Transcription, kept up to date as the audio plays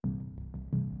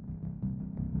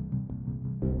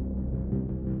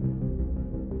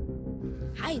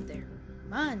Hi there,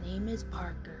 my name is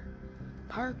Parker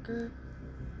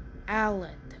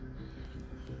Alened.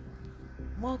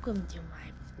 Welcome to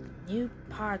my new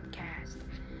podcast.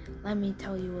 Let me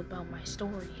tell you about my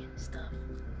story and stuff.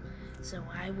 So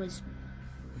I was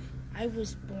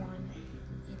born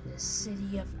in the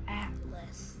city of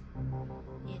Atlas,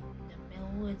 in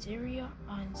the military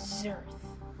on Earth.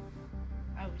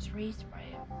 I was raised by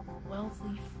a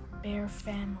wealthy bear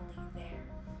family there,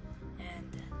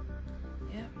 and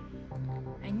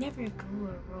I never grew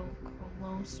a real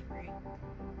close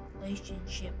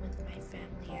relationship with my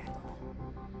family at all,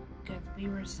 because we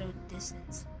were so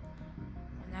distant.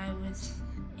 When I was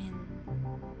in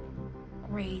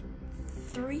grade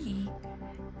 3,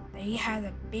 they had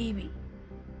a baby,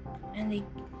 and they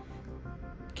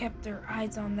kept their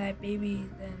eyes on that baby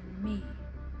than me.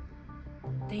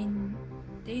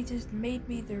 They just made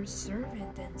me their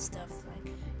servant and stuff,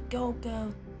 like go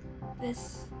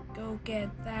this, go get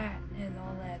that, and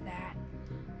all of that.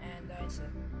 And I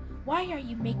said, why are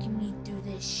you making me do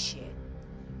this shit?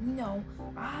 You know,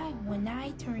 when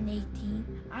I turn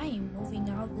 18, I am moving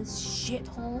out of this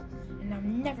shithole, and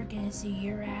I'm never gonna see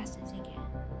your asses again.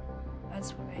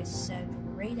 That's what I said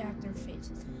right after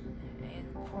Fitz.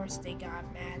 And of course they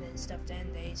got mad and stuff,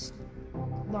 then they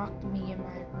locked me in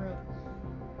my room.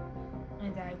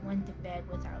 And I went to bed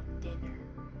without dinner.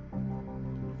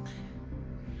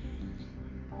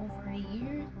 Over the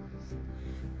years,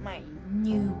 my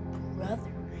new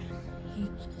brother,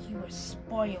 he was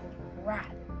spoiled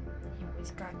rat. He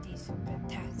always got these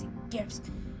fantastic gifts,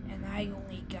 and I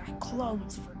only got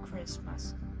clothes for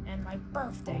Christmas and my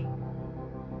birthday.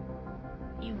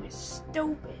 He was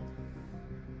stupid.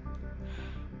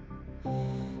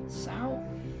 So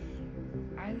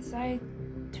I decided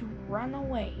to run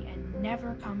away and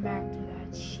never come back to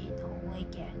that shithole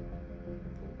again.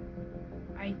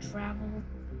 I traveled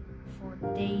for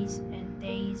days and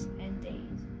days and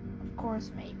days. Of course,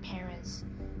 my parents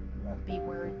won't be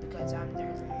worried because I'm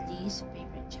their least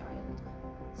favorite child.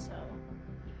 So,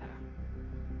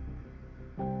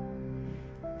 yeah.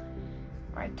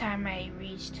 By the time I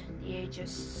reached the age of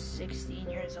 16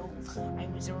 years old, I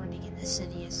was already in the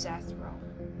city of Sathron.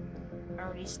 I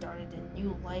already started a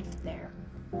new life there.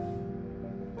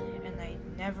 And I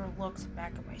never looked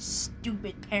back at my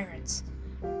stupid parents,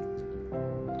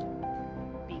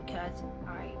 because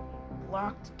I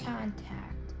lost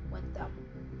contact with them.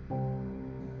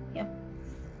 Yep,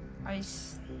 I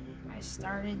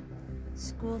started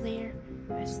school there,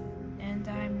 and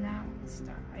I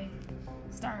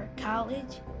started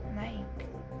college, and I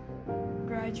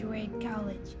graduated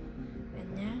college,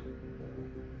 and now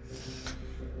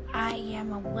I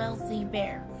am a wealthy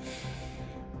bear.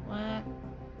 But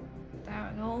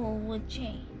that all would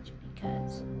change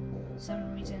because for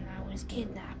some reason I was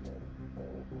kidnapped,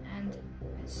 and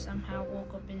I somehow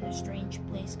woke up in a strange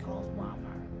place called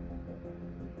Walmart.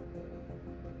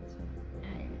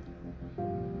 And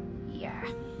yeah,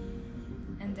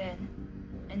 and then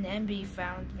an MB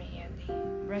found me and he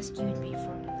rescued me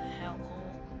from the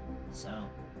hellhole. So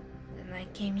then I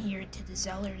came here to the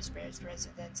Zeller's Bears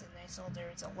residence, and I saw there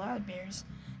was a lot of bears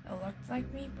that looked like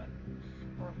me, but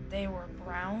they were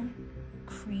brown,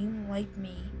 cream like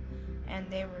me, and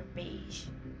they were beige.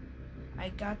 I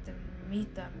got to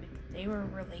meet them because they were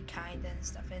really kind and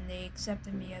stuff, and they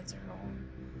accepted me as their own.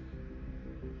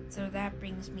 So that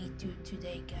brings me to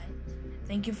today, guys.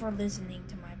 Thank you for listening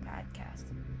to my podcast.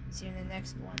 See you in the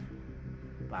next one.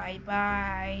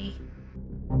 Bye-bye.